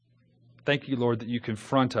Thank you, Lord, that you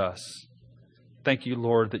confront us. Thank you,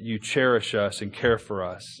 Lord, that you cherish us and care for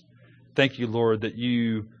us. Thank you, Lord, that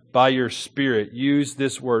you, by your Spirit, use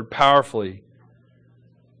this word powerfully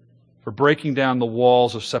for breaking down the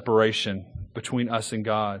walls of separation between us and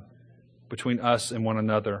God, between us and one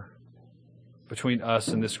another, between us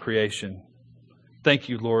and this creation. Thank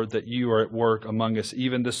you, Lord, that you are at work among us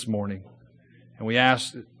even this morning. And we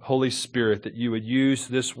ask, Holy Spirit, that you would use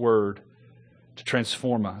this word to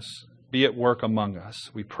transform us. Be at work among us,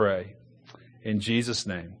 we pray. In Jesus'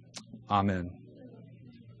 name, amen.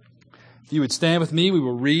 If you would stand with me, we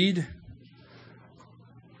will read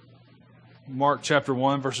Mark chapter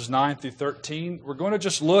 1, verses 9 through 13. We're going to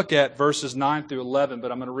just look at verses 9 through 11,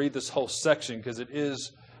 but I'm going to read this whole section because it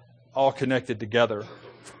is all connected together.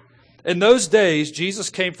 In those days, Jesus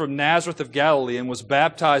came from Nazareth of Galilee and was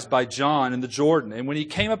baptized by John in the Jordan. And when he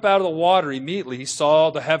came up out of the water, immediately he saw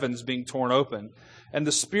the heavens being torn open, and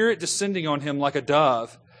the Spirit descending on him like a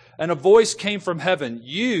dove. And a voice came from heaven,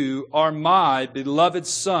 "You are my beloved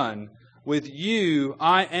Son. With you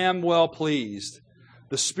I am well pleased."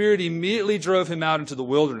 The Spirit immediately drove him out into the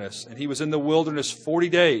wilderness, and he was in the wilderness 40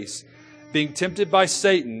 days, being tempted by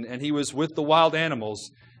Satan, and he was with the wild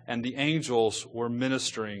animals, and the angels were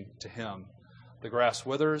ministering to him. The grass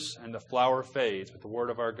withers and the flower fades, but the word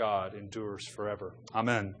of our God endures forever.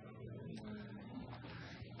 Amen.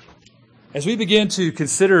 As we begin to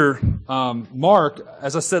consider Mark,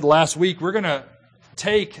 as I said last week, we're going to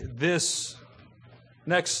take this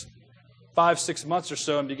next 5-6 months or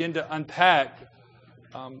so and begin to unpack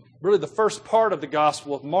really the first part of the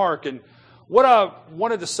Gospel of Mark. And what I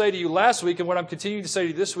wanted to say to you last week and what I'm continuing to say to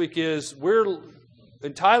you this week is we're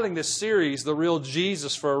entitling this series The Real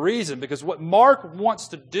Jesus for a reason, because what Mark wants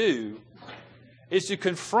to do is to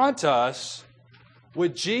confront us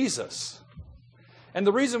with Jesus. And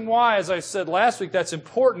the reason why, as I said last week, that's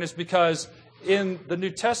important is because in the New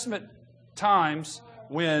Testament times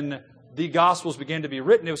when the Gospels began to be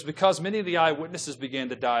written, it was because many of the eyewitnesses began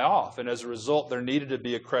to die off. And as a result, there needed to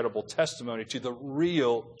be a credible testimony to the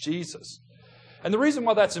real Jesus. And the reason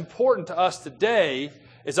why that's important to us today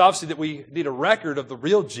is obviously that we need a record of the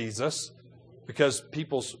real Jesus because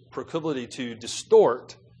people's proclivity to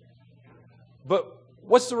distort. But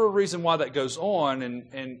what's the real reason why that goes on?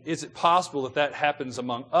 And is it possible that happens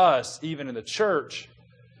among us, even in the church,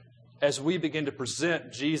 as we begin to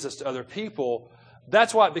present Jesus to other people?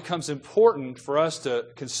 That's why it becomes important for us to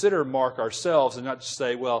consider Mark ourselves and not just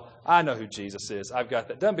say, well, I know who Jesus is. I've got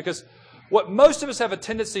that done. Because what most of us have a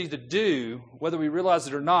tendency to do, whether we realize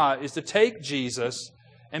it or not, is to take Jesus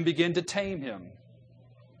and begin to tame him.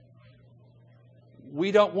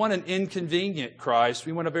 We don't want an inconvenient Christ.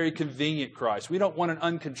 We want a very convenient Christ. We don't want an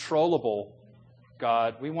uncontrollable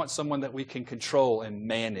God. We want someone that we can control and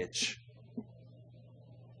manage.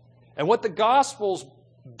 And what the Gospels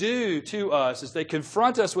do to us is they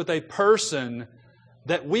confront us with a person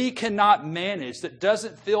that we cannot manage, that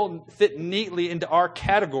doesn't fit neatly into our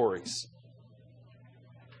categories.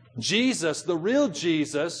 Jesus, the real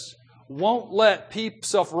Jesus, won't let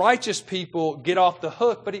self-righteous people get off the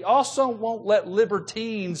hook, but he also won't let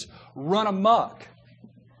libertines run amok.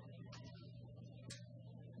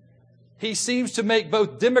 He seems to make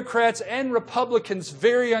both Democrats and Republicans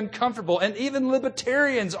very uncomfortable, and even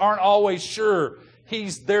libertarians aren't always sure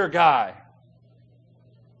he's their guy.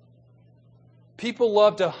 People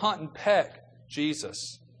love to hunt and peck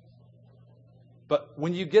Jesus. But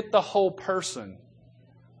when you get the whole person,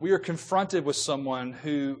 we are confronted with someone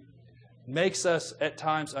who makes us at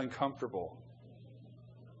times uncomfortable.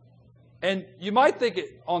 And you might think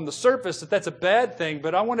on the surface that that's a bad thing,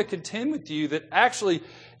 but I want to contend with you that actually,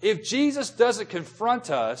 if Jesus doesn't confront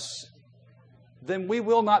us, then we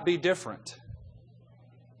will not be different.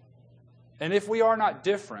 And if we are not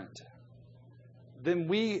different, then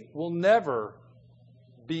we will never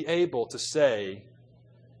be able to say,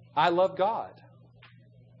 I love God.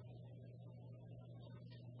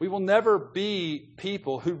 We will never be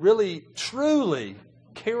people who really, truly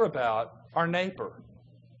care about our neighbor.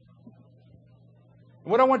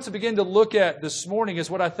 What I want to begin to look at this morning is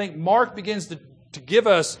what I think Mark begins to give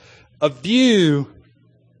us a view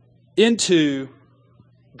into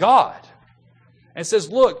God. And says,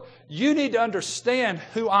 look, you need to understand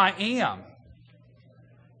who I am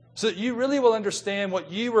so that you really will understand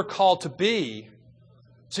what you were called to be,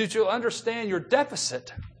 so that you'll understand your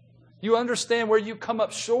deficit. You understand where you come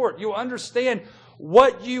up short. You understand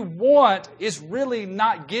what you want is really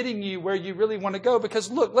not getting you where you really want to go. Because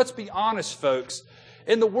look, let's be honest, folks.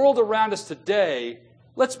 In the world around us today,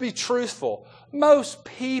 Let's be truthful. Most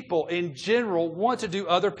people in general want to do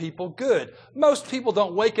other people good. Most people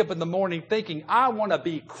don't wake up in the morning thinking, I want to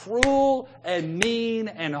be cruel and mean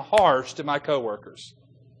and harsh to my coworkers.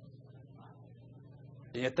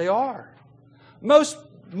 Yet they are. Most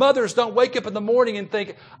mothers don't wake up in the morning and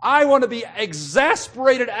think, I want to be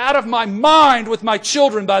exasperated out of my mind with my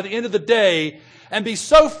children by the end of the day and be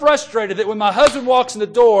so frustrated that when my husband walks in the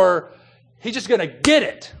door, he's just going to get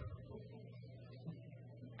it.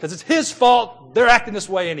 Because it's his fault, they're acting this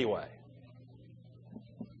way anyway.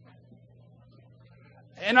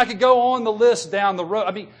 And I could go on the list down the road.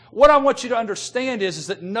 I mean, what I want you to understand is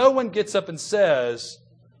that no one gets up and says,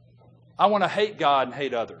 I want to hate God and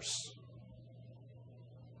hate others.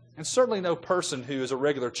 And certainly no person who is a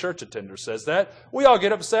regular church attender says that. We all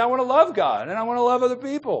get up and say, I want to love God and I want to love other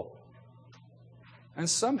people. And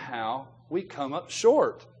somehow we come up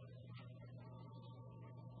short.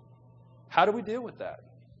 How do we deal with that?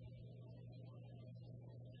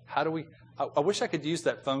 How do we... I wish I could use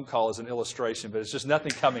that phone call as an illustration, but it's just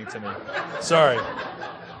nothing coming to me. Sorry.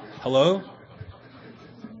 Hello?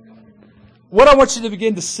 What I want you to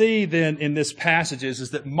begin to see then in this passage is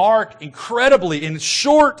that Mark, incredibly, in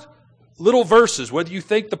short little verses, whether you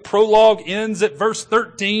think the prologue ends at verse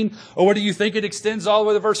 13 or whether you think it extends all the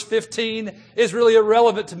way to verse 15, is really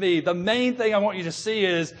irrelevant to me. The main thing I want you to see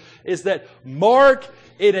is that Mark,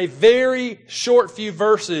 in a very short few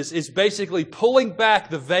verses, is basically pulling back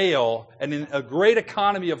the veil and in a great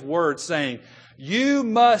economy of words saying, you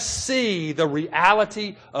must see the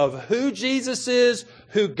reality of who Jesus is,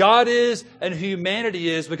 who God is, and who humanity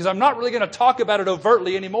is, because I'm not really going to talk about it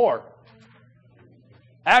overtly anymore.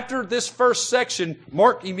 After this first section,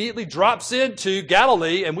 Mark immediately drops into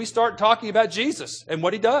Galilee, and we start talking about Jesus and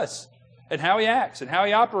what He does, and how He acts, and how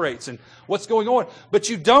He operates, and what's going on. But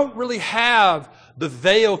you don't really have the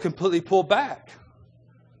veil completely pulled back.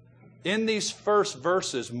 In these first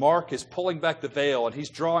verses, Mark is pulling back the veil, and he's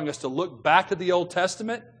drawing us to look back to the Old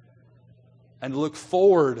Testament and look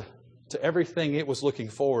forward to everything it was looking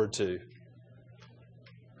forward to.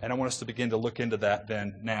 And I want us to begin to look into that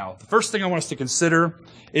then now. The first thing I want us to consider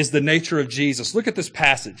is the nature of Jesus. Look at this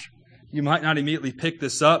passage. You might not immediately pick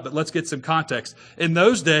this up, but let's get some context. In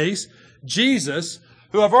those days, Jesus,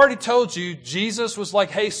 who I've already told you, Jesus was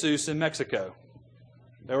like Jesus in Mexico.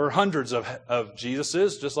 There were hundreds of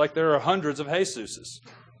Jesuses, just like there are hundreds of Jesuses.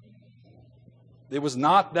 It was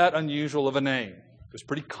not that unusual of a name. It was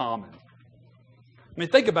pretty common. I mean,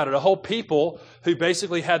 think about it. A whole people who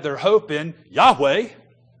basically had their hope in Yahweh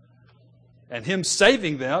and Him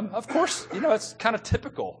saving them. Of course, it's kind of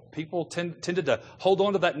typical. People tended to hold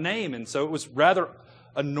on to that name, and so it was rather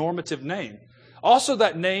a normative name. Also,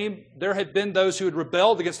 that name, there had been those who had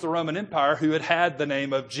rebelled against the Roman Empire who had the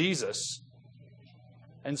name of Jesus.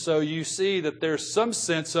 And so you see that there's some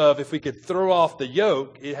sense of, if we could throw off the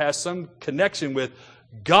yoke, it has some connection with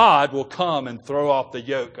God will come and throw off the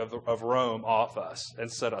yoke of Rome off us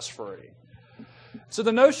and set us free. So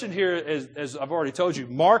the notion here, as I've already told you,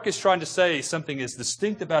 Mark is trying to say something is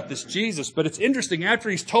distinct about this Jesus, but it's interesting, after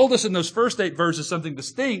he's told us in those first 8 verses something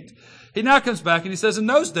distinct, he now comes back and he says, in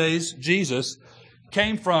those days, Jesus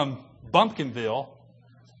came from Bumpkinville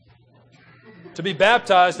to be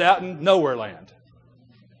baptized out in nowhere land.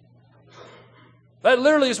 That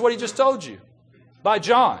literally is what he just told you by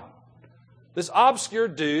John. This obscure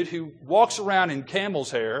dude who walks around in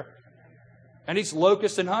camel's hair and eats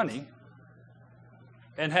locusts and honey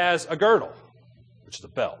and has a girdle, which is a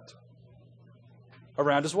belt,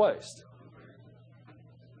 around his waist.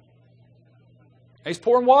 And he's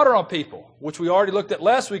pouring water on people, which we already looked at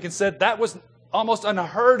last week and said that was almost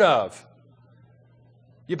unheard of.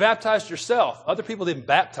 You baptized yourself. Other people didn't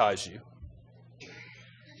baptize you.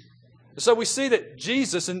 So we see that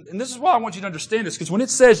Jesus, and this is why I want you to understand this, because when it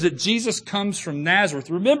says that Jesus comes from Nazareth,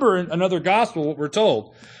 remember in another gospel what we're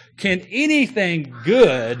told. Can anything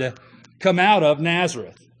good come out of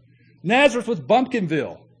Nazareth? Nazareth was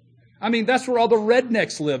Bumpkinville. I mean, that's where all the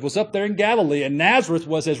rednecks lived, was up there in Galilee, and Nazareth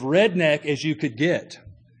was as redneck as you could get.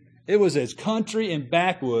 It was as country and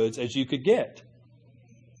backwoods as you could get.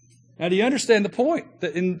 Now, do you understand the point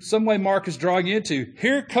that in some way Mark is drawing you into?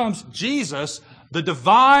 Here comes Jesus, the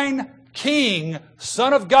divine King,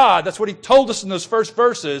 Son of God. That's what he told us in those first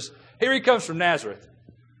verses. Here he comes from Nazareth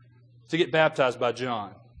to get baptized by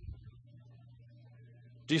John.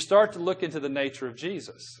 Do you start to look into the nature of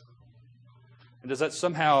Jesus? And does that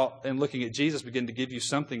somehow, in looking at Jesus, begin to give you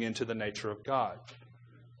something into the nature of God?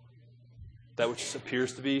 That which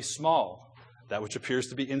appears to be small, that which appears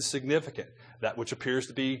to be insignificant, that which appears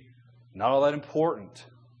to be not all that important.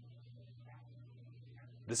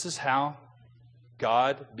 This is how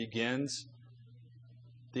God begins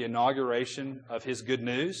the inauguration of his good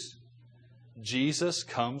news. Jesus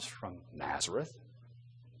comes from Nazareth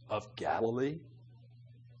of Galilee.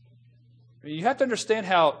 I mean, you have to understand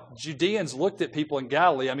how Judeans looked at people in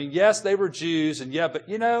Galilee. I mean, yes, they were Jews, and but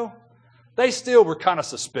they still were kind of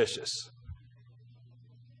suspicious.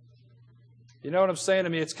 You know what I'm saying? I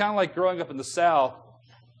mean, it's kind of like growing up in the South.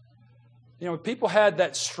 People had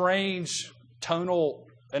that strange tonal,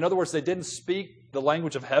 in other words, they didn't speak the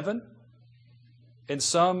language of heaven in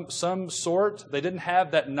some sort. They didn't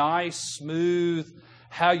have that nice, smooth,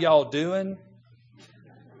 how y'all doing?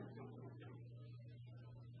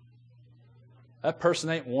 That person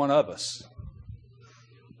ain't one of us.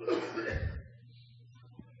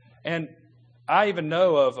 And I even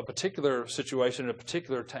know of a particular situation in a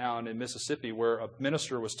particular town in Mississippi where a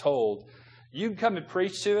minister was told, you can come and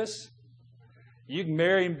preach to us, you can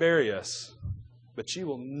marry and bury us, but you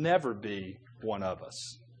will never be one of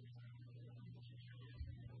us.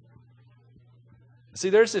 See,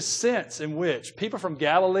 there's this sense in which people from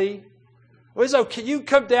Galilee, well, it's okay, you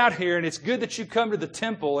come down here and it's good that you come to the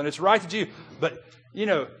temple and it's right that you, but,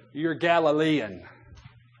 you're Galilean.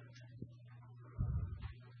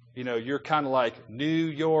 You're kind of like New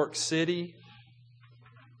York City.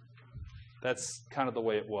 That's kind of the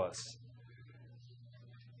way it was.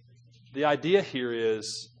 The idea here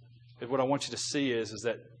is what I want you to see is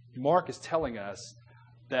that Mark is telling us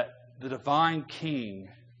that the divine King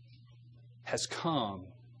has come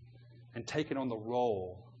and taken on the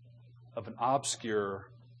role of an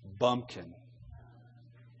obscure bumpkin.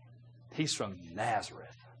 He's from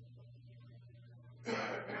Nazareth.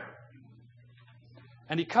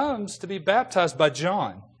 And he comes to be baptized by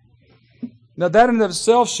John. Now that in and of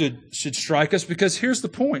itself should strike us, because here's the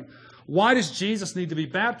point. Why does Jesus need to be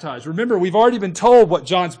baptized? Remember, we've already been told what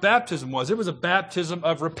John's baptism was. It was a baptism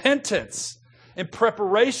of repentance in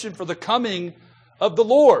preparation for the coming of the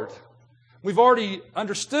Lord. We've already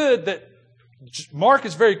understood that Mark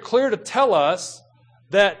is very clear to tell us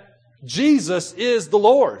that Jesus is the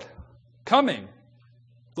Lord coming,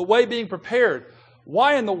 the way being prepared.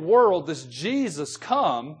 Why in the world does Jesus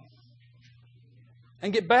come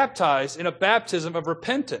and get baptized in a baptism of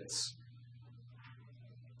repentance?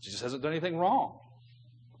 Jesus hasn't done anything wrong.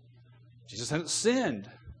 Jesus hasn't sinned.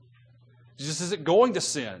 Jesus isn't going to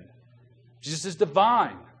sin. Jesus is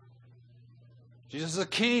divine. Jesus is a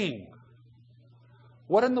king.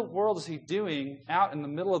 What in the world is he doing out in the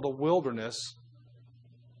middle of the wilderness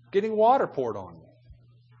getting water poured on him?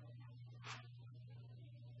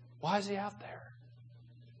 Why is he out there?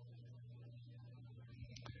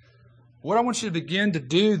 What I want you to begin to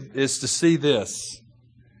do is to see this.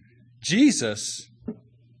 Jesus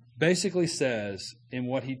basically says in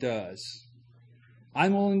what he does,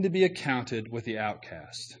 I'm willing to be accounted with the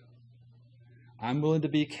outcast. I'm willing to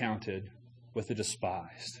be counted with the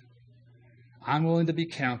despised. I'm willing to be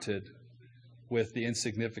counted with the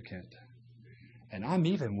insignificant. And I'm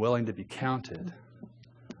even willing to be counted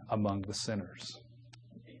among the sinners.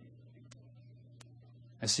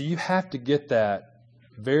 And so you have to get that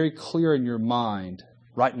very clear in your mind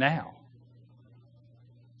right now,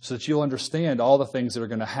 so that you'll understand all the things that are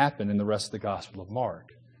going to happen in the rest of the Gospel of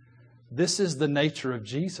Mark. This is the nature of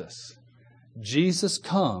Jesus. Jesus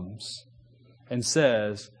comes and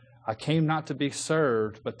says, I came not to be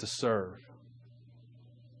served, but to serve.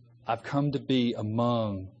 I've come to be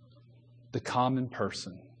among the common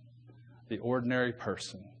person, the ordinary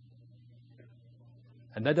person.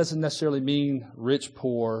 And that doesn't necessarily mean rich,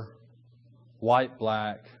 poor, white,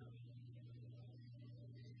 black,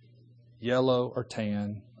 yellow, or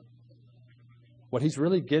tan. What he's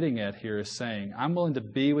really getting at here is saying, I'm willing to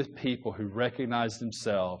be with people who recognize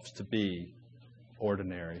themselves to be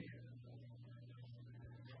ordinary.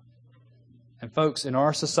 And folks, in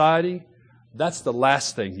our society, that's the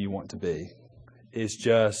last thing you want to be, is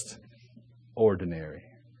just ordinary.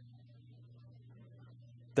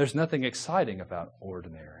 There's nothing exciting about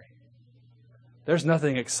ordinary. There's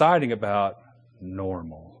nothing exciting about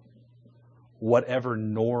normal, whatever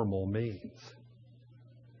normal means.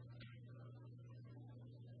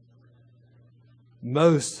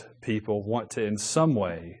 Most people want to, in some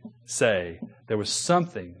way, say there was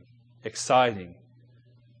something exciting,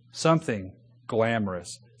 something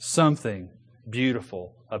glamorous, something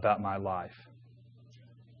beautiful about my life.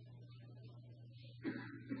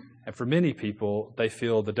 And for many people, they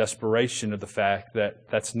feel the desperation of the fact that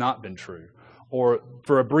that's not been true. Or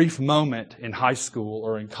for a brief moment in high school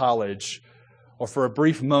or in college, or for a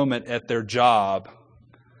brief moment at their job,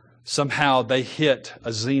 somehow they hit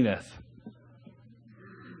a zenith.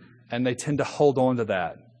 And they tend to hold on to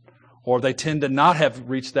that. Or they tend to not have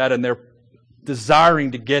reached that and they're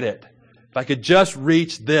desiring to get it. If I could just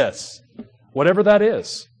reach this, whatever that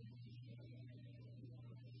is.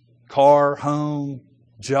 Car, home,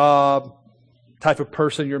 job, type of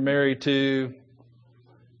person you're married to,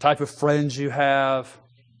 type of friends you have.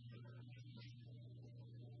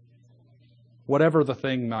 Whatever the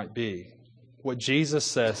thing might be. What Jesus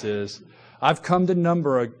says is, I've come to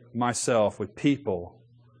number myself with people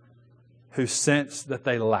who sense that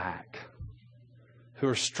they lack, who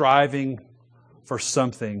are striving for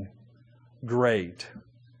something great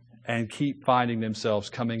and keep finding themselves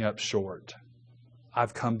coming up short.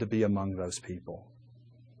 I've come to be among those people.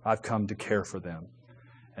 I've come to care for them.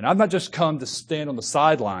 And I've not just come to stand on the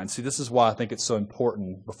sidelines. See, this is why I think it's so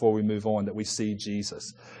important before we move on that we see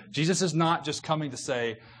Jesus. Jesus is not just coming to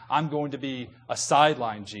say, I'm going to be a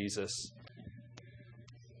sideline Jesus.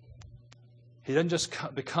 He doesn't just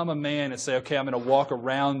become a man and say, okay, I'm going to walk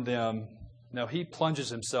around them. No, He plunges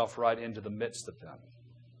Himself right into the midst of them.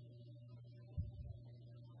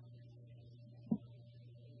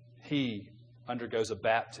 He undergoes a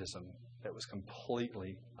baptism that was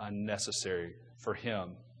completely unnecessary for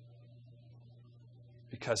Him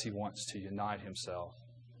because He wants to unite Himself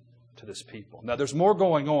to this people. Now, there's more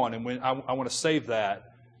going on, and I want to save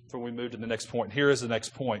that for when we move to the next point. Here is the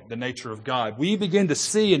next point, the nature of God. We begin to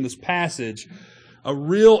see in this passage a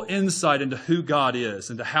real insight into who God is,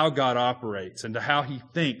 into how God operates, into how He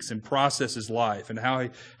thinks and processes life, and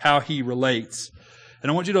how He relates.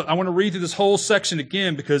 And I want to read through this whole section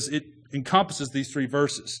again because it encompasses these 3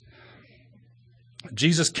 verses.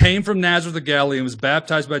 Jesus came from Nazareth of Galilee and was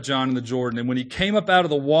baptized by John in the Jordan. And when He came up out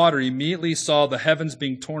of the water, He immediately saw the heavens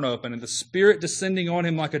being torn open and the Spirit descending on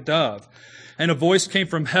Him like a dove. And a voice came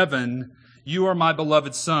from heaven, "You are my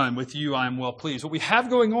beloved Son, with you I am well pleased." What we have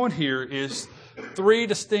going on here is 3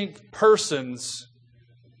 distinct persons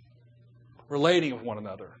relating with one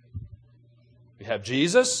another. We have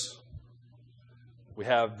Jesus, we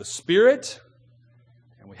have the Spirit,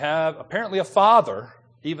 and we have apparently a Father.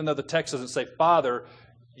 Even though the text doesn't say Father,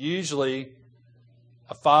 usually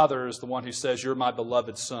a father is the one who says, "You're my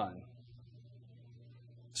beloved Son."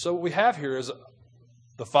 So what we have here is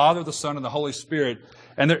the Father, the Son, and the Holy Spirit,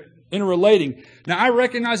 and they're interrelating. Now, I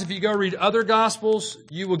recognize if you go read other Gospels,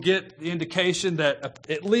 you will get the indication that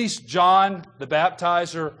at least John the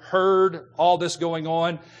Baptizer heard all this going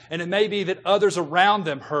on, and it may be that others around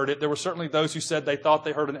them heard it. There were certainly those who said they thought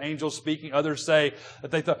they heard an angel speaking. Others say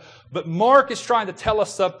that they thought. But Mark is trying to tell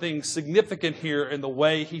us something significant here in the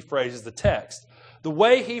way he phrases the text. The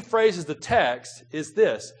way he phrases the text is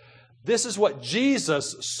this. This is what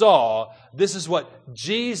Jesus saw. This is what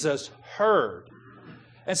Jesus heard.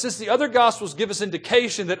 And since the other Gospels give us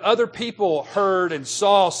indication that other people heard and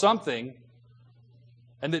saw something,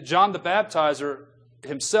 and that John the Baptizer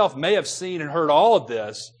himself may have seen and heard all of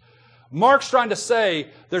this, Mark's trying to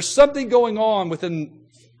say there's something going on within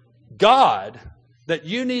God that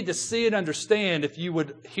you need to see and understand if you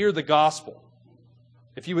would hear the Gospel,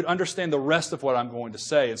 if you would understand the rest of what I'm going to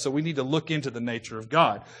say. And so we need to look into the nature of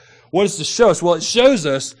God. What does this show us? Well, it shows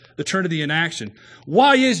us the Trinity in action.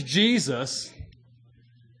 Why is Jesus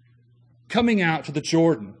coming out to the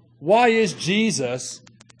Jordan? Why is Jesus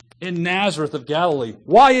in Nazareth of Galilee?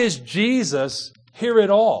 Why is Jesus here at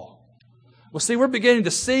all? Well, see, we're beginning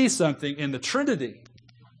to see something in the Trinity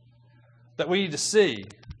that we need to see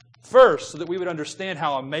first so that we would understand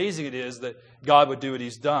how amazing it is that God would do what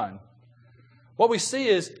He's done. What we see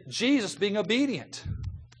is Jesus being obedient.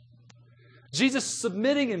 Jesus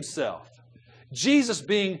submitting Himself. Jesus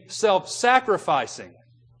being self-sacrificing.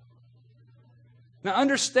 Now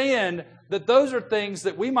understand that those are things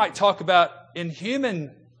that we might talk about in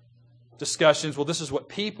human discussions. Well, this is what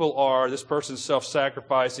people are. This person's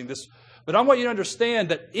self-sacrificing. But I want you to understand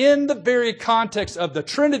that in the very context of the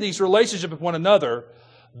Trinity's relationship with one another,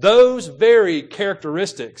 those very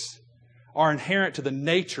characteristics are inherent to the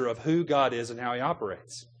nature of who God is and how He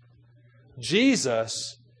operates.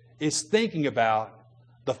 Jesus is thinking about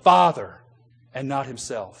the Father and not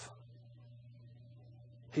Himself.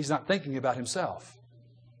 He's not thinking about Himself.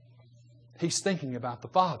 He's thinking about the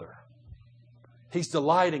Father. He's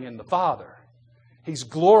delighting in the Father. He's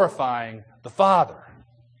glorifying the Father.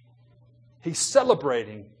 He's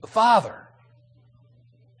celebrating the Father.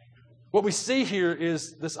 What we see here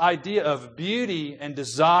is this idea of beauty and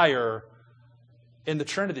desire in the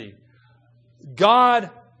Trinity. God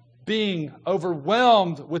being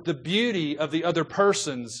overwhelmed with the beauty of the other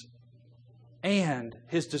persons and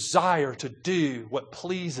His desire to do what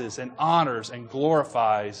pleases and honors and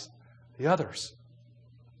glorifies the others.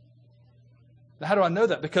 Now, how do I know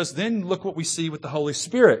that? Because then look what we see with the Holy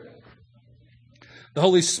Spirit. The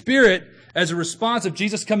Holy Spirit, as a response of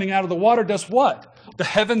Jesus coming out of the water, does what? the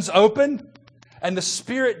heavens open and the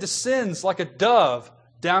Spirit descends like a dove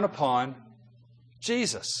down upon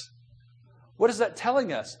Jesus. What is that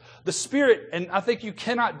telling us? The Spirit, and I think you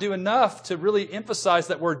cannot do enough to really emphasize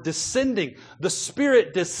that word descending. The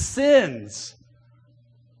Spirit descends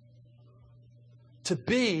to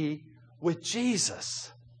be with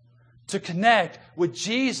Jesus, to connect with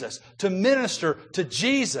Jesus, to minister to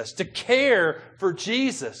Jesus, to care for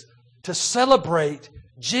Jesus, to celebrate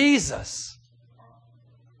Jesus.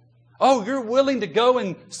 Oh, you're willing to go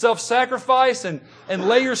and self-sacrifice and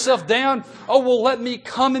lay yourself down? Oh, well, let me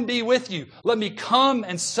come and be with you. Let me come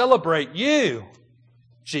and celebrate you,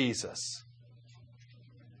 Jesus.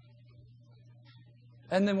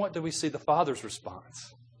 And then what do we see the Father's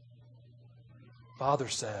response? Father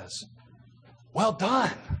says, well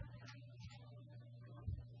done.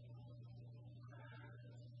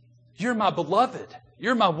 You're my beloved.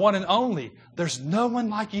 You're my one and only. There's no one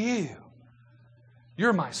like you.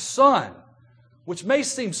 You're my son, which may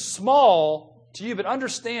seem small to you, but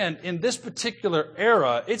understand in this particular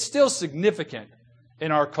era, it's still significant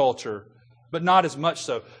in our culture, but not as much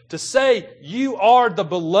so. To say you are the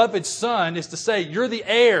beloved son is to say you're the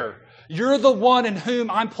heir. You're the one in whom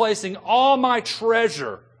I'm placing all my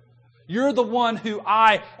treasure. You're the one who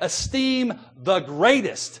I esteem the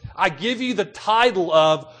greatest. I give you the title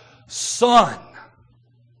of son.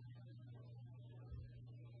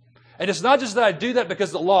 And it's not just that I do that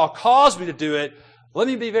because the law calls me to do it. Let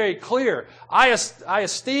me be very clear. I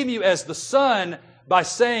esteem you as the son by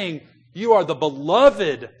saying you are the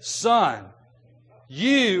beloved son.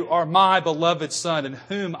 You are my beloved son in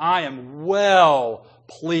whom I am well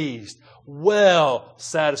pleased, well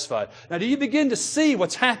satisfied. Now, do you begin to see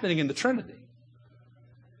what's happening in the Trinity?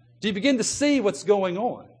 Do you begin to see what's going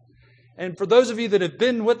on? And for those of you that have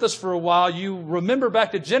been with us for a while, you remember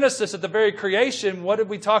back to Genesis at the very creation, what did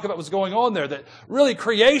we talk about was going on there? That really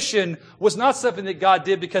creation was not something that God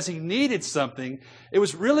did because He needed something. It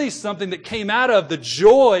was really something that came out of the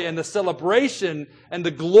joy and the celebration and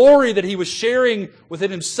the glory that He was sharing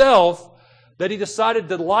within Himself, that He decided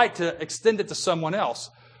to delight to extend it to someone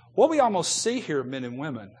else. What we almost see here, men and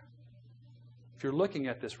women, if you're looking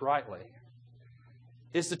at this rightly,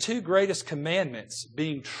 is the two greatest commandments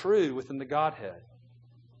being true within the Godhead.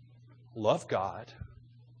 Love God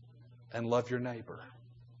and love your neighbor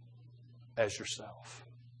as yourself.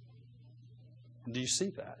 Do you see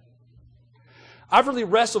that? I've really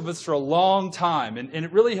wrestled with this for a long time, and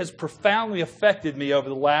it really has profoundly affected me over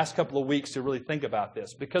the last couple of weeks to really think about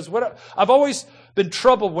this. Because I've always been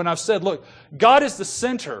troubled when I've said, look, God is the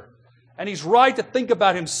center. And He's right to think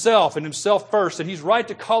about Himself and Himself first. And He's right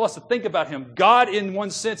to call us to think about Him. God, in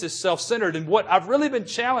one sense, is self-centered. And what I've really been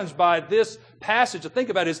challenged by this passage to think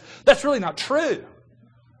about is that's really not true.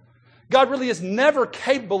 God really is never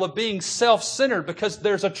capable of being self-centered because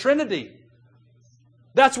there's a Trinity.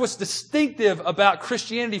 That's what's distinctive about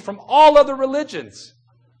Christianity from all other religions.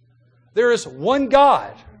 There is one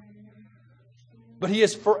God. But He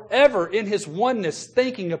is forever in His oneness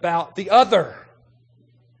thinking about the other.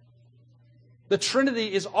 The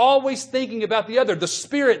Trinity is always thinking about the other. The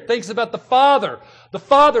Spirit thinks about the Father. The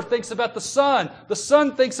Father thinks about the Son. The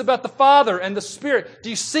Son thinks about the Father and the Spirit. Do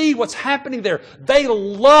you see what's happening there? They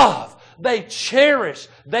love, they cherish,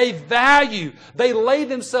 they value, they lay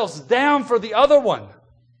themselves down for the other one.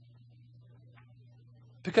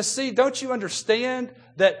 Because see, don't you understand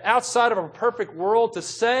that outside of a perfect world, to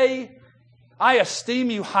say, I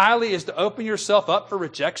esteem you highly is to open yourself up for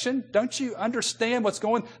rejection? Don't you understand what's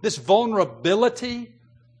going on? This vulnerability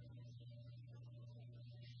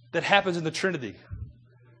that happens in the Trinity.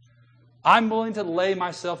 I'm willing to lay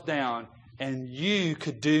myself down and you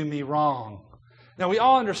could do me wrong. Now we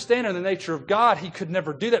all understand in the nature of God, He could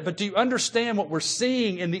never do that. But do you understand what we're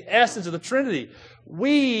seeing in the essence of the Trinity?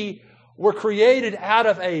 We were created out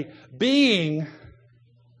of a being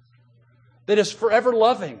that is forever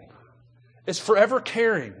loving, is forever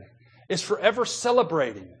caring, is forever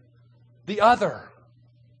celebrating the other.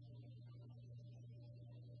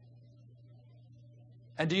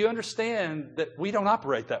 And do you understand that we don't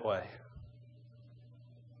operate that way?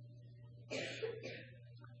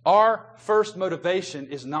 Our first motivation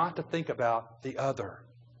is not to think about the other.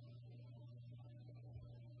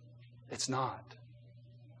 It's not.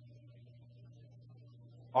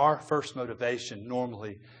 Our first motivation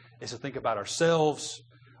normally is to think about ourselves,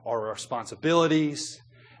 our responsibilities.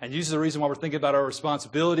 And usually the reason why we're thinking about our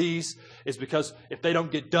responsibilities is because if they don't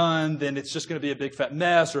get done, then it's just going to be a big fat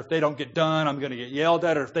mess. Or if they don't get done, I'm going to get yelled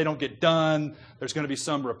at. Or if they don't get done, there's going to be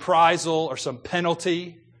some reprisal or some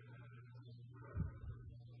penalty.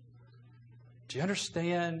 Do you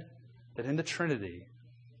understand that in the Trinity,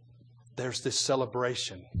 there's this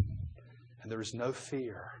celebration and there is no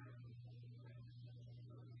fear.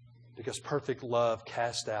 Because perfect love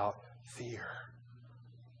casts out fear.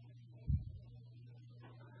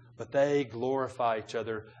 But they glorify each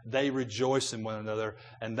other, they rejoice in one another,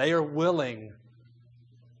 and they are willing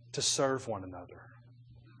to serve one another.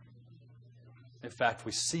 In fact,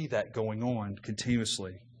 we see that going on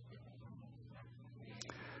continuously.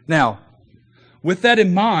 Now, with that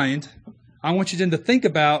in mind, I want you then to think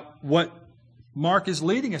about what Mark is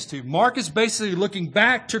leading us to. Mark is basically looking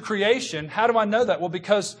back to creation. How do I know that? Well,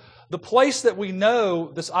 because the place that we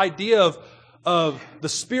know, this idea of the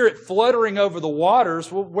Spirit fluttering over the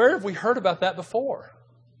waters, well, where have we heard about that before?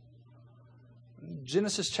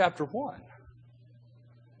 Genesis chapter 1.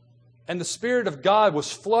 And the Spirit of God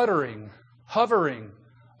was fluttering, hovering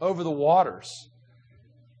over the waters.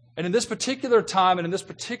 And in this particular time and in this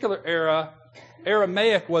particular era,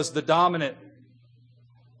 Aramaic was the dominant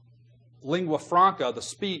lingua franca, the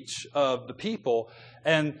speech of the people.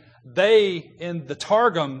 And they, in the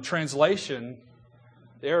Targum translation,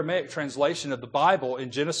 the Aramaic translation of the Bible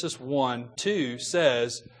in Genesis 1:2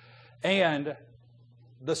 says, and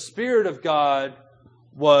the Spirit of God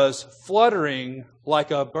was fluttering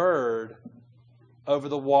like a bird over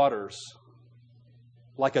the waters,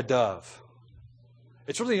 like a dove.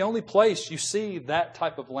 It's really the only place you see that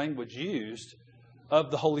type of language used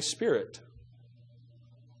of the Holy Spirit.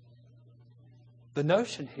 The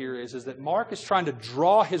notion here is that Mark is trying to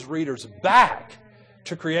draw his readers back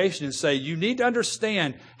to creation and say, you need to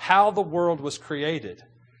understand how the world was created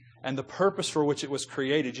and the purpose for which it was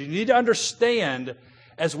created. You need to understand,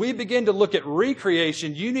 as we begin to look at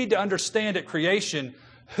recreation, you need to understand at creation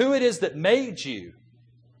who it is that made you.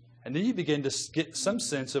 And then you begin to get some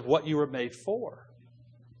sense of what you were made for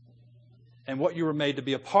and what you were made to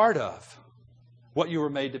be a part of, what you were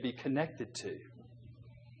made to be connected to.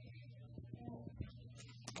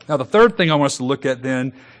 Now, the third thing I want us to look at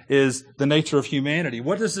then is the nature of humanity.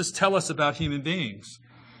 What does this tell us about human beings?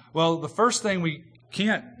 Well, the first thing we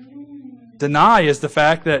can't deny is the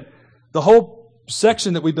fact that the whole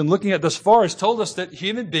section that we've been looking at thus far has told us that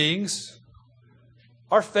human beings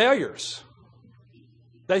are failures.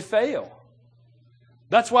 They fail.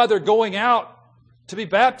 That's why they're going out to be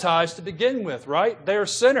baptized to begin with, right? They are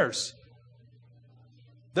sinners.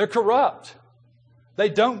 They're corrupt. They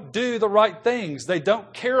don't do the right things. They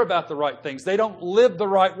don't care about the right things. They don't live the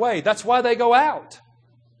right way. That's why they go out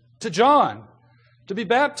to John to be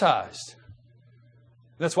baptized.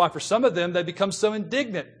 That's why for some of them they become so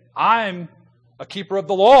indignant. I'm a keeper of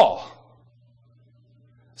the law.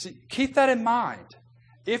 See, keep that in mind.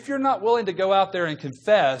 If you're not willing to go out there and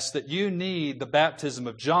confess that you need the baptism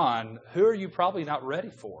of John, who are you probably not ready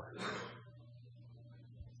for?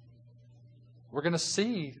 We're going to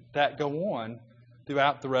see that go on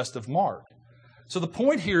throughout the rest of Mark. So the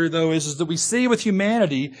point here, though, is that we see with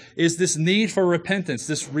humanity is this need for repentance,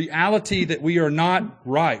 this reality that we are not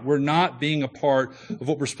right. We're not being a part of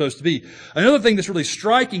what we're supposed to be. Another thing that's really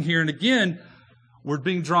striking here, and again, we're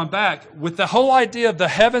being drawn back, with the whole idea of the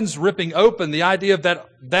heavens ripping open, the idea of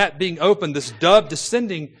that being open, this dove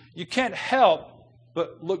descending, you can't help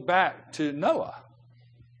but look back to Noah.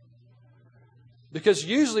 Because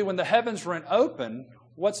usually when the heavens rent open,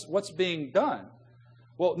 what's being done?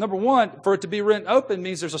 Well, number one, for it to be rent open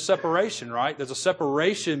means there's a separation, right? There's a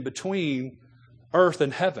separation between earth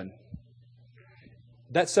and heaven.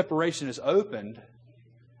 That separation is opened.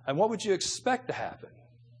 And what would you expect to happen?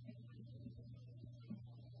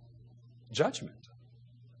 Judgment.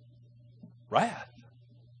 Wrath.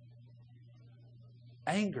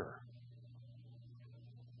 Anger.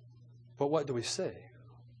 But what do we see?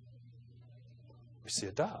 We see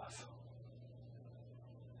a dove.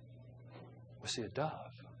 We see a dove.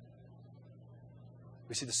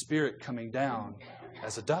 We see the Spirit coming down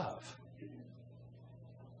as a dove.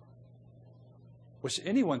 Which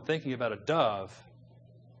anyone thinking about a dove,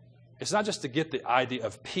 it's not just to get the idea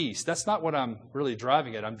of peace. That's not what I'm really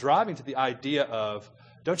driving at. I'm driving to the idea of,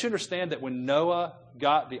 don't you understand that when Noah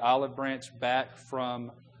got the olive branch back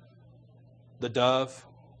from the dove,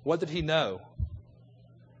 what did he know?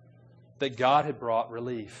 That God had brought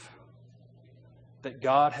relief. That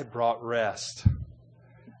God had brought rest.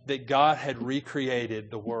 That God had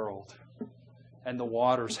recreated the world. And the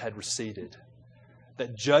waters had receded.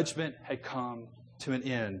 That judgment had come to an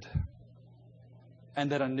end.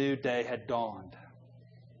 And that a new day had dawned.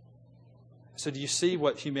 So do you see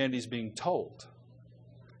what humanity is being told?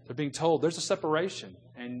 They're being told there's a separation.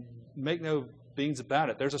 And make no beans about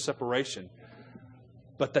it. There's a separation.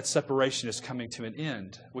 But that separation is coming to an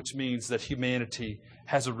end, which means that humanity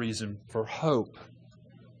has a reason for hope.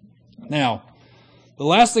 Now, The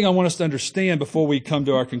last thing I want us to understand before we come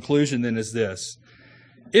to our conclusion then is this.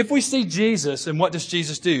 If we see Jesus, and what does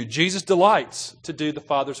Jesus do? Jesus delights to do the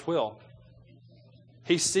Father's will.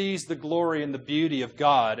 He sees the glory and the beauty of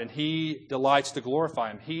God, and He delights to glorify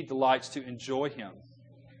Him. He delights to enjoy Him.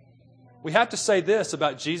 We have to say this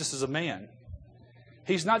about Jesus as a man.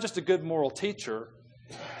 He's not just a good moral teacher,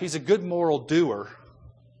 He's a good moral doer.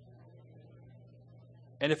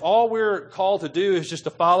 And if all we're called to do is just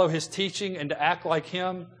to follow His teaching and to act like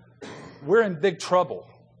Him, we're in big trouble.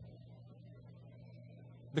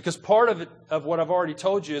 Because part of what I've already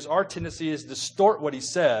told you is our tendency is to distort what He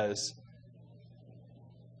says.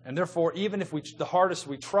 And therefore, even if the hardest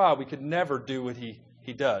we try, we could never do what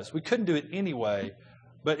He does. We couldn't do it anyway,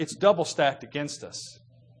 but it's double stacked against us.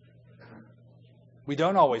 We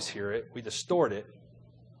don't always hear it. We distort it.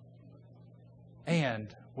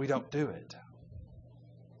 And we don't do it.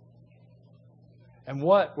 And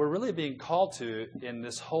what we're really being called to in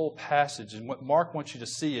this whole passage, and what Mark wants you to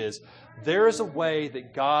see is, there is a way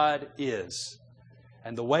that God is.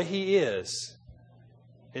 And the way He is,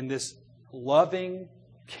 in this loving,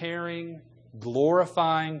 caring,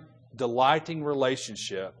 glorifying, delighting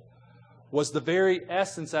relationship, was the very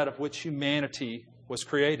essence out of which humanity was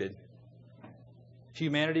created.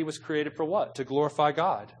 Humanity was created for what? To glorify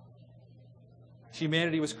God.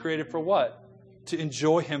 Humanity was created for what? To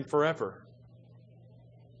enjoy Him forever.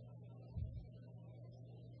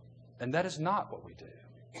 And that is not what we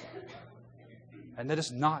do. And that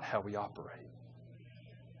is not how we operate.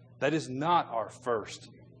 That is not our first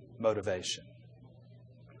motivation.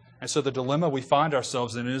 And so the dilemma we find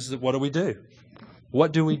ourselves in is, what do we do?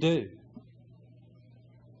 What do we do?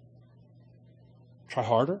 Try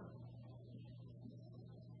harder?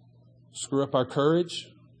 Screw up our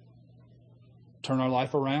courage? Turn our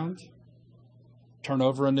life around? Turn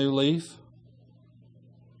over a new leaf?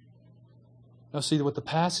 Now, see, what the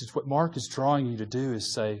passage, what Mark is drawing you to do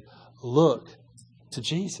is say, look to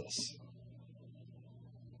Jesus.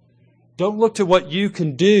 Don't look to what you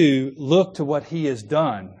can do, look to what He has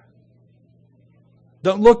done.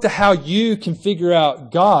 Don't look to how you can figure out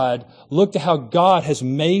God, look to how God has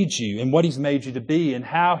made you and what He's made you to be and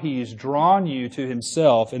how He has drawn you to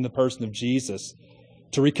Himself in the person of Jesus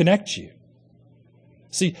to reconnect you.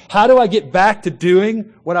 See, how do I get back to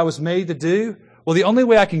doing what I was made to do? Well, the only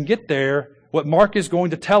way I can get there, what Mark is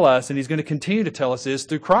going to tell us, and he's going to continue to tell us, is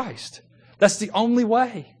through Christ. That's the only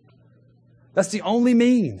way. That's the only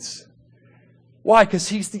means. Why? Because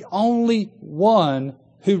He's the only one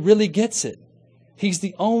who really gets it. He's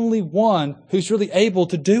the only one who's really able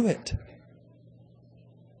to do it.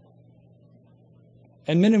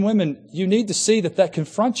 And men and women, you need to see that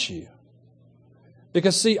confronts you.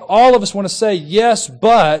 Because, see, all of us want to say, yes,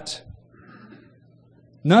 but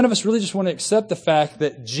none of us really just want to accept the fact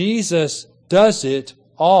that Jesus does it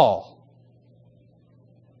all.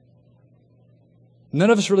 None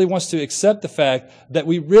of us really wants to accept the fact that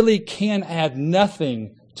we really can add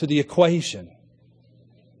nothing to the equation.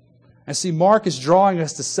 And see, Mark is drawing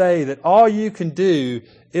us to say that all you can do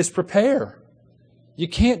is prepare. You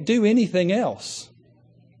can't do anything else.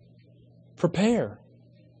 Prepare.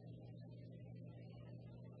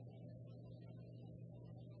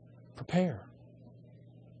 Prepare.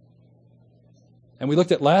 And we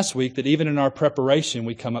looked at last week that even in our preparation,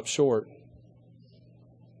 we come up short.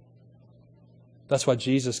 That's why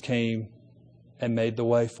Jesus came and made the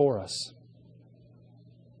way for us.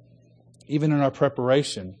 Even in our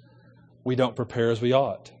preparation, we don't prepare as we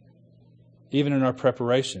ought. Even in our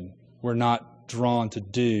preparation, we're not drawn to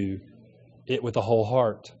do it with a whole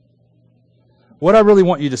heart. What I really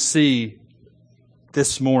want you to see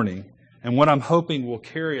this morning, and what I'm hoping will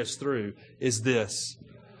carry us through, is this: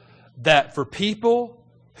 that for people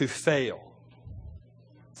who fail,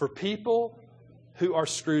 for people who are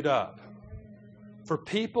screwed up, for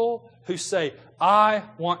people who say, I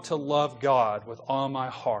want to love God with all my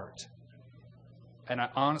heart, and I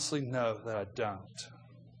honestly know that I don't.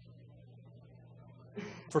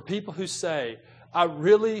 For people who say, I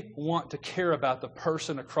really want to care about the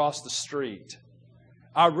person across the street.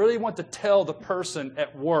 I really want to tell the person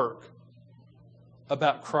at work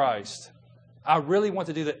about Christ. I really want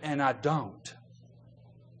to do that, and I don't.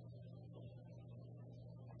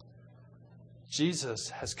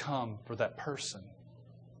 Jesus has come for that person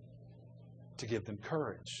to give them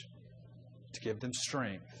courage, to give them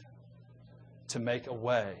strength, to make a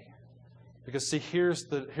way. Because see, here's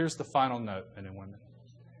the final note, men and women.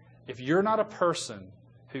 If you're not a person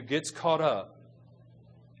who gets caught up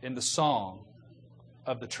in the song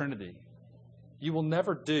of the Trinity, you will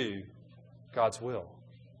never do God's will.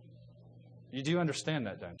 You do understand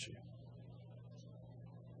that, don't you?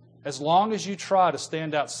 as long as you try to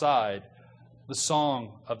stand outside the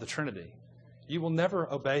song of the Trinity, you will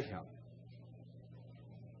never obey Him.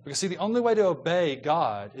 Because, see, the only way to obey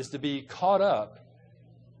God is to be caught up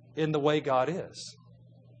in the way God is.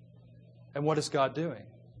 And what is God doing?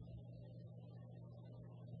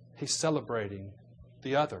 He's celebrating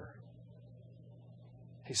the other.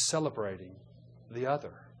 He's celebrating the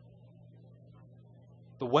other.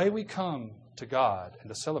 The way we come to God and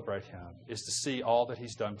to celebrate Him is to see all that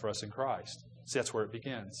He's done for us in Christ. See, that's where it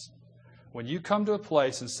begins. When you come to a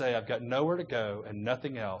place and say, I've got nowhere to go and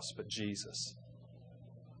nothing else but Jesus,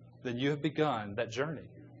 then you have begun that journey.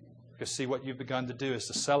 Because see, what you've begun to do is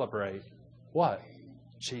to celebrate what?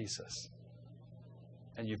 Jesus.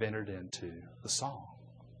 And you've entered into the song.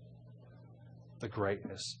 The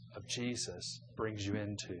greatness of Jesus brings you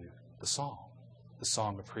into the song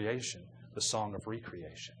of creation, the song of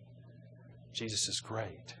recreation. Jesus is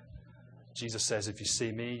great. Jesus says, if you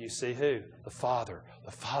see me, you see who? The Father.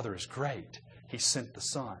 The Father is great. He sent the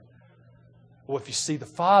Son. Well, if you see the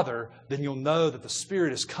Father, then you'll know that the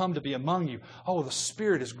Spirit has come to be among you. Oh, the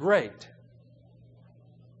Spirit is great.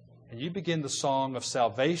 And you begin the song of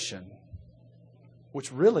salvation,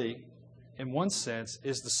 which really, in one sense,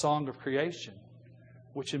 is the song of creation,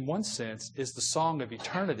 which in one sense is the song of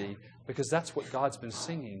eternity, because that's what God's been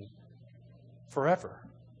singing forever.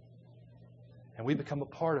 And we become a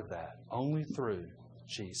part of that only through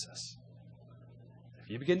Jesus. If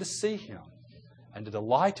you begin to see Him and to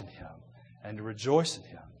delight in Him and to rejoice in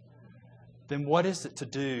Him, then what is it to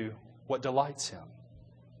do what delights Him?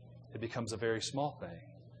 It becomes a very small thing.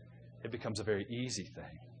 It becomes a very easy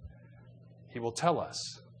thing. He will tell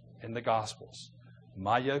us in the Gospels,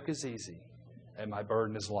 my yoke is easy and my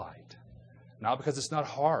burden is light. Not because it's not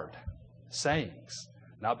hard sayings,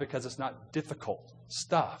 not because it's not difficult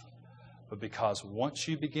stuff, but because once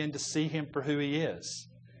you begin to see Him for who He is,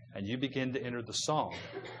 and you begin to enter the song,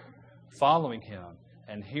 following Him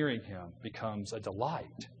and hearing Him becomes a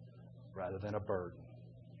delight rather than a burden.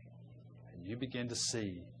 And you begin to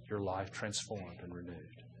see your life transformed and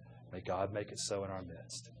renewed. May God make it so in our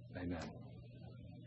midst. Amen.